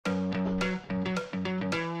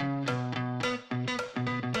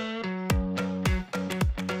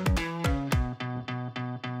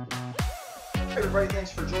Hey everybody,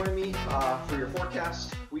 thanks for joining me for your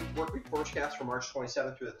forecast, work week forecast from March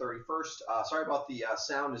 27th through the 31st. Sorry about the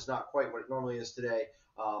sound is not quite what it normally is today.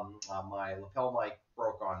 My lapel mic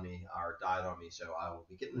broke on me or died on me, so I will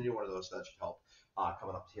be getting a new one of those, so that should help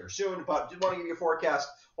coming up here soon. But did want to give you a forecast.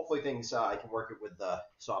 Hopefully things, I can work it with the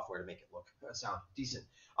software to make it look sound decent.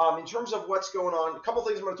 In terms of what's going on, a couple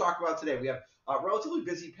things I'm going to talk about today. We have a relatively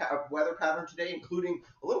busy weather pattern today, including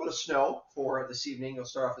a little bit of snow for this evening. It'll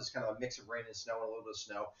start off as kind of a mix of rain and snow and a little bit of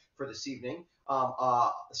snow for this evening.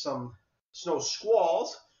 Some snow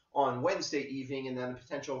squalls on Wednesday evening, and then the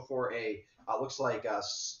potential for a looks like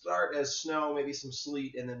start as snow, maybe some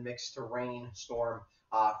sleet, and then mix to rain storm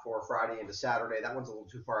for Friday into Saturday. That one's a little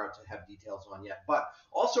too far out to have details on yet. But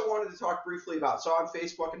also wanted to talk briefly about, saw on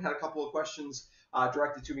Facebook and had a couple of questions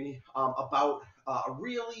directed to me about a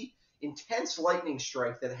really intense lightning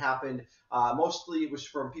strike that happened. Mostly it was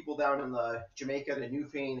from people down in the Jamaica to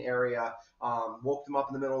Newfane area. Woke them up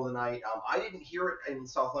in the middle of the night. I didn't hear it in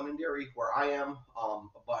South Londonderry where I am,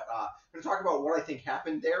 but I'm going to talk about what I think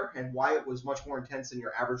happened there and why it was much more intense than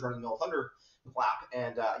your average run-of-the-mill thunderclap.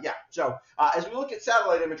 And yeah, so as we look at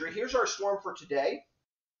satellite imagery, here's our storm for today.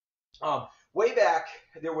 Way back,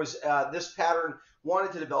 there was this pattern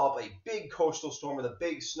wanted to develop a big coastal storm with a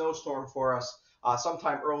big snowstorm for us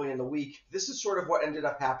sometime early in the week. This is sort of what ended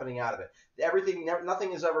up happening out of it.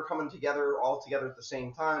 Nothing is ever coming together all together at the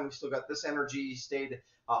same time. We still got this energy stayed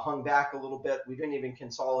hung back a little bit. We didn't even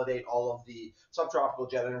consolidate all of the subtropical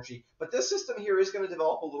jet energy. But this system here is going to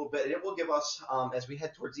develop a little bit, and it will give us, as we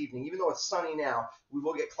head towards evening, even though it's sunny now, we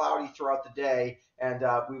will get cloudy throughout the day, and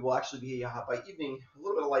we will actually be, by evening, a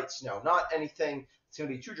little bit of light snow. Not anything that's going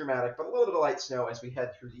to be too dramatic, but a little bit of light snow as we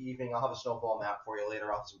head through the evening. I'll have a snowfall map for you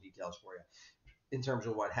later. I'll have some details for you in terms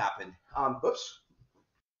of what happened.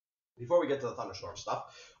 Before we get to the thunderstorm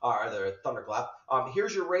stuff, or the thunderclap,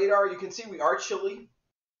 here's your radar. You can see we are chilly.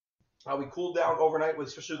 We cooled down overnight with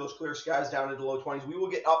especially those clear skies down into the low 20s. We will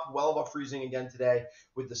get up well above freezing again today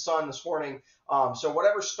with the sun this morning. So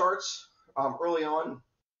whatever starts early on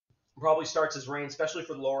probably starts as rain, especially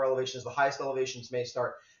for the lower elevations. The highest elevations may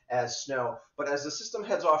start as snow. But as the system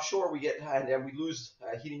heads offshore, we get and we lose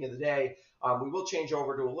heating of the day. We will change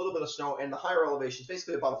over to a little bit of snow, and the higher elevations,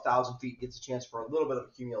 basically about 1,000 feet, gets a chance for a little bit of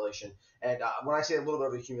accumulation. And when I say a little bit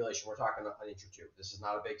of accumulation, we're talking an inch or two. This is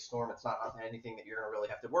not a big storm. It's not anything that you're going to really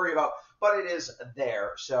have to worry about, but it is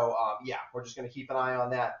there. So yeah, we're just going to keep an eye on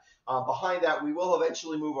that. Behind that, we will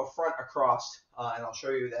eventually move a front across, and I'll show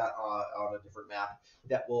you that on a different map,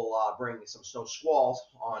 that will bring some snow squalls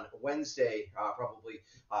on Wednesday, probably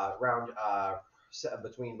around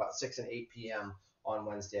between about 6 and 8 p.m. on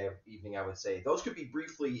Wednesday evening, I would say. Those could be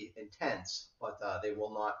briefly intense, but they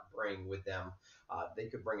will not bring with them. They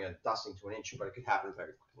could bring a dusting to an inch, but it could happen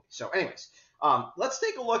very quickly. So anyways, let's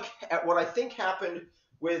take a look at what I think happened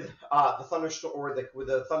with the thunderstorm, or with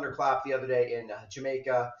the thunderclap the other day in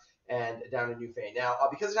Jamaica and down in Newfane. Now,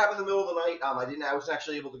 because it happened in the middle of the night, I wasn't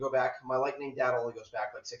actually able to go back. My lightning data only goes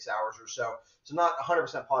back like 6 hours or so, so not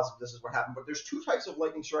 100% positive this is what happened. But there's two types of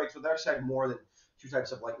lightning strikes. Well, there's actually more than two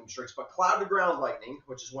types of lightning strikes. But cloud-to-ground lightning,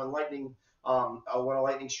 which is when when a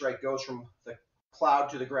lightning strike goes from the cloud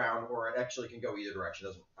to the ground, or it actually can go either direction. It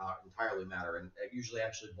doesn't entirely matter, and usually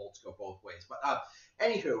actually bolts go both ways. But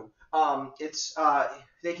anywho,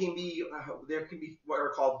 there can be what are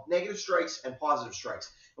called negative strikes and positive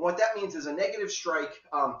strikes. And what that means is a negative strike,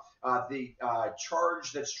 the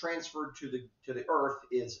charge that's transferred to the Earth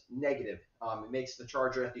is negative. It makes the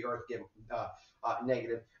charge at the Earth give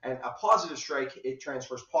negative, and a positive strike, it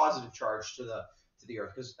transfers positive charge to the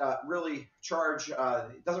Earth, because really charge,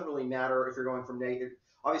 it doesn't really matter if you're going from negative.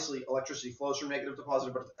 Obviously, electricity flows from negative to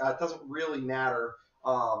positive, but it doesn't really matter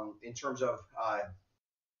in terms of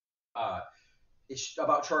it's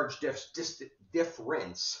about charge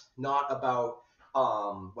difference, not about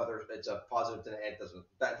whether it's a positive to negative.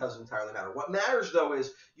 That doesn't entirely matter. What matters though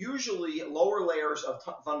is usually lower layers of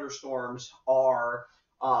thunderstorms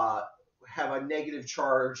have a negative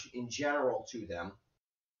charge in general to them.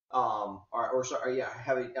 And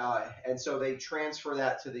so they transfer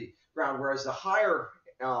that to the ground, whereas the higher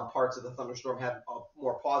parts of the thunderstorm have a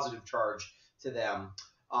more positive charge to them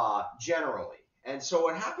generally. And so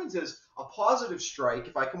what happens is a positive strike,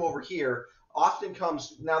 if I come over here, often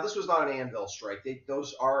comes, now this was not an anvil strike.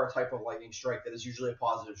 Those are a type of lightning strike that is usually a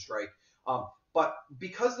positive strike. But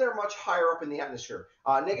because they're much higher up in the atmosphere,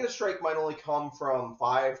 negative strike might only come from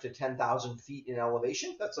 5 to 10,000 feet in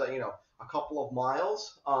elevation. That's a couple of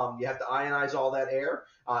miles. You have to ionize all that air.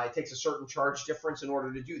 It takes a certain charge difference in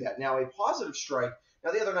order to do that. Now, a positive strike.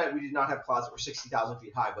 Now, the other night we did not have clouds that were 60,000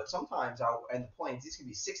 feet high, but sometimes out in the plains these can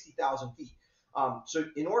be 60,000 feet. So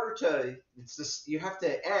in order to, it's this, you have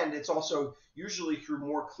to, and it's also usually through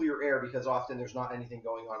more clear air because often there's not anything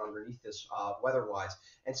going on underneath this weather-wise.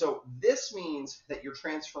 And so this means that you're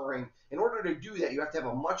transferring, in order to do that, you have to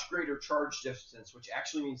have a much greater charge distance, which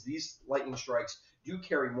actually means these lightning strikes do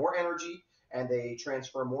carry more energy and they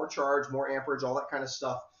transfer more charge, more amperage, all that kind of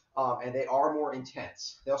stuff, and they are more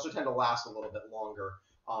intense. They also tend to last a little bit longer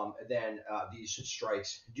than these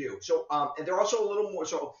strikes do. So, and they're also a little more,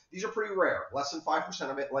 so these are pretty rare. Less than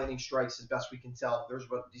 5% of it, lightning strikes, as best we can tell, there's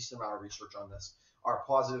a decent amount of research on this, are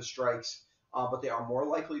positive strikes, but they are more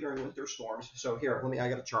likely during winter storms. So here, I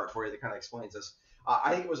got a chart for you that kind of explains this.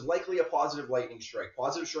 I think it was likely a positive lightning strike.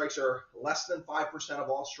 Positive strikes are less than 5% of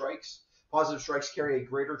all strikes. Positive strikes carry a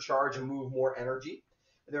greater charge and move more energy.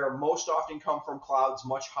 They most often come from clouds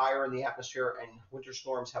much higher in the atmosphere, and winter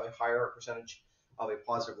storms have a higher percentage of a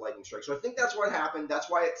positive lightning strike. So I think that's what happened. That's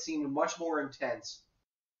why it seemed much more intense.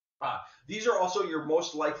 These are also your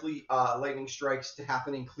most likely lightning strikes to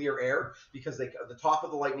happen in clear air because the top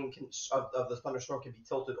of the lightning of the thunderstorm can be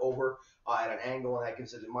tilted over at an angle, and that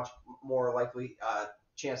gives it a much more likely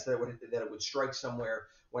chance that it would strike somewhere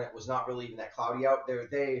when it was not really even that cloudy out.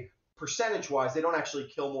 Percentage-wise, they don't actually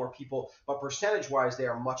kill more people, but percentage-wise, they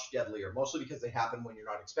are much deadlier, mostly because they happen when you're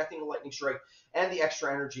not expecting a lightning strike, and the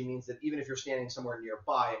extra energy means that even if you're standing somewhere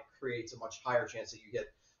nearby, it creates a much higher chance that you get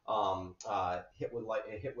hit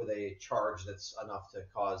with a charge that's enough to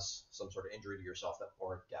cause some sort of injury to yourself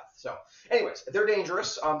or death. So, anyways, they're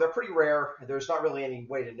dangerous. They're pretty rare. There's not really any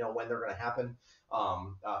way to know when they're going to happen,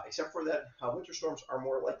 except for that winter storms are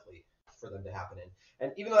more likely for them to happen in.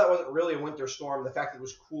 And even though that wasn't really a winter storm, the fact that it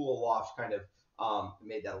was cool aloft kind of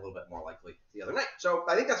made that a little bit more likely the other night. So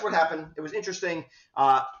I think that's what happened. It was interesting.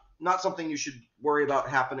 Not something you should worry about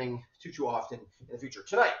happening too often in the future.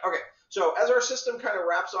 Tonight, okay, so as our system kind of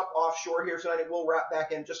wraps up offshore here tonight, it will wrap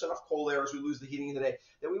back in just enough cold air as we lose the heating of the day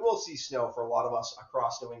that we will see snow for a lot of us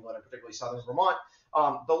across New England and particularly southern Vermont.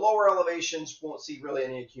 The lower elevations won't see really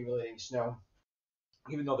any accumulating snow,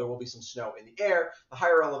 even though there will be some snow in the air. The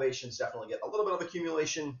higher elevations definitely get a little bit of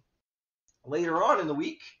accumulation later on in the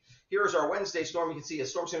week. Here's our Wednesday storm. You can see a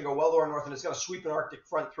storm's going to go well to our north, and it's going to sweep an Arctic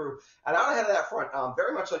front through. And out ahead of that front,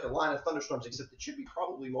 very much like a line of thunderstorms, except it should be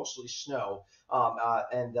probably mostly snow.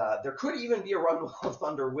 There could even be a run of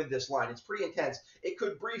thunder with this line. It's pretty intense. It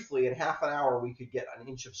could briefly, in half an hour, we could get an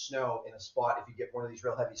inch of snow in a spot if you get one of these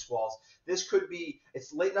real heavy squalls. This could be,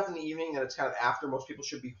 it's late enough in the evening that it's kind of after most people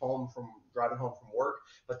should be driving home from work.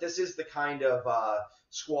 But this is the kind of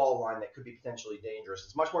squall line that could be potentially dangerous.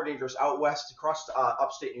 It's much more dangerous out west across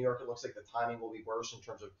upstate New York. It looks like the timing will be worse in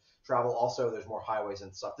terms of travel. Also, there's more highways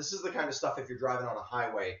and stuff. This is the kind of stuff if you're driving on a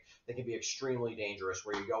highway that can be extremely dangerous,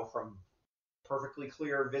 where you go from perfectly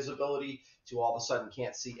clear visibility to all of a sudden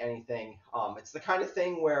can't see anything. It's the kind of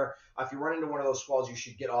thing where if you run into one of those squalls, you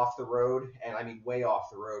should get off the road, and I mean way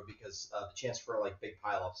off the road, because the chance for like big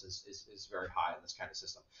pileups is very high in this kind of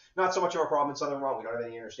system. Not so much of a problem in southern Vermont. We don't have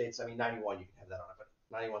any interstates. I mean, 91 you can have that on it, but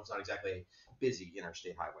 91's not exactly a busy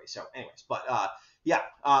interstate highway. So anyways, but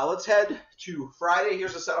let's head to Friday.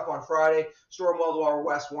 Here's the setup on Friday. Storm well to our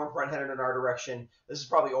west, warm front headed in our direction. This is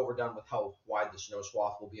probably overdone with how wide the snow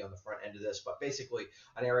swath will be on the front end of this, but basically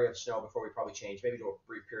an area of snow before we probably change, maybe to a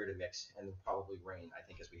brief period of mix, and then probably rain, I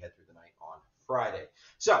think, as we head through the night on Friday.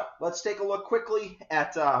 So let's take a look quickly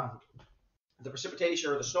at the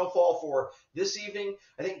precipitation or the snowfall for this evening.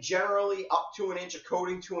 I think generally up to an inch, a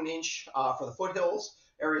coating to an inch for the foothills,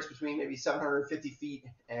 areas between maybe 750 feet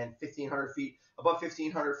and 1,500 feet. Above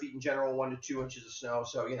 1,500 feet in general, 1 to 2 inches of snow.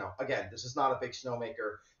 So, again, this is not a big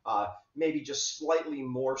snowmaker. Maybe just slightly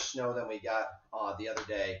more snow than we got the other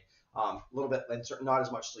day. A little bit, and not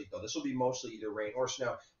as much sleet, though. This will be mostly either rain or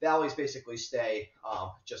snow. Valleys basically stay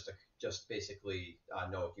just basically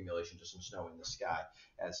no accumulation, just some snow in the sky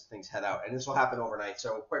as things head out. And this will happen overnight.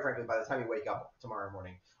 So quite frankly, by the time you wake up tomorrow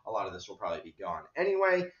morning, a lot of this will probably be gone.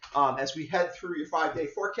 Anyway, as we head through your 5-day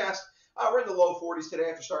forecast, we're in the low 40s today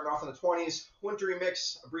after starting off in the 20s. Wintry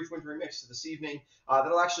mix, a brief wintry mix this evening.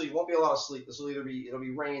 That'll actually won't be a lot of sleet. This will it'll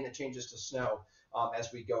be rain that changes to snow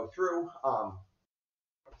as we go through.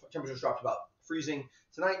 Temperatures dropped about freezing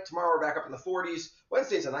tonight. Tomorrow we're back up in the 40s.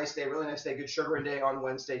 Wednesday's a nice day, really nice day. Good sugaring day on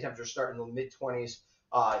Wednesday. Temperatures start in the mid-20s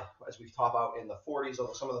as we top out in the 40s,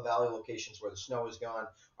 although some of the valley locations where the snow is gone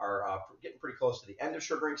are getting pretty close to the end of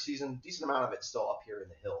sugaring season. Decent amount of it still up here in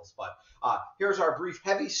the hills. But here's our brief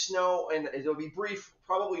heavy snow, and it'll be brief,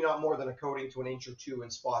 probably not more than a coating to an inch or two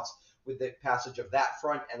in spots with the passage of that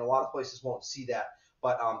front, and a lot of places won't see that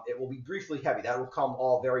but it will be briefly heavy. That will come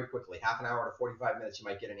all very quickly. Half an hour to 45 minutes, you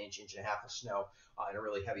might get an inch, inch and a half of snow in a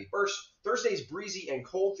really heavy burst. Thursday's breezy and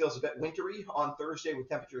cold, feels a bit wintry on Thursday with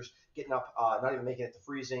temperatures getting up, not even making it to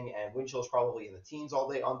freezing, and wind chills probably in the teens all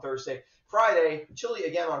day on Thursday. Friday, chilly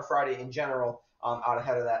again on Friday in general, out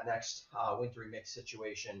ahead of that next wintry mix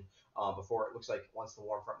situation before it looks like once the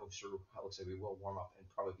warm front moves through, it looks like we will warm up and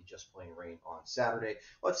probably be just plain rain on Saturday.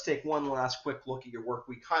 Let's take one last quick look at your work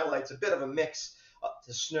week highlights. A bit of a mix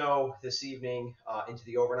to snow this evening into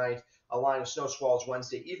the overnight. A line of snow squalls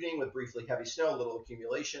Wednesday evening with briefly heavy snow, little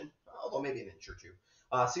accumulation, although maybe an inch or two.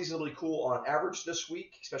 Seasonably cool on average this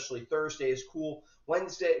week, especially Thursday is cool.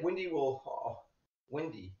 Wednesday, windy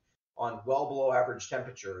on well below average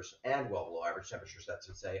temperatures, and well below average temperatures, that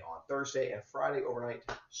should say, on Thursday. And Friday overnight,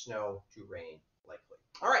 snow to rain likely.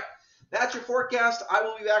 All right, that's your forecast. I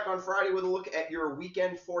will be back on Friday with a look at your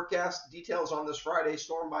weekend forecast. Details on this Friday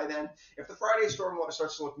storm by then. If the Friday storm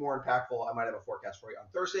starts to look more impactful, I might have a forecast for you on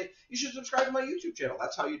Thursday. You should subscribe to my YouTube channel.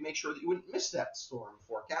 That's how you'd make sure that you wouldn't miss that storm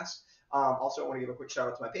forecast. Also, I want to give a quick shout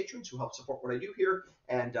out to my patrons who help support what I do here,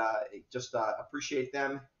 and just appreciate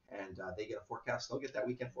them. And they get a forecast. They'll get that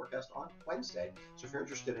weekend forecast on Wednesday. So if you're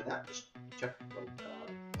interested in that, just click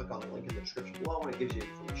on the link in the description below, and it gives you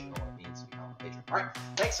information on what it means to become a patron. All right,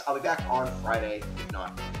 thanks. I'll be back on Friday, if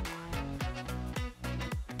not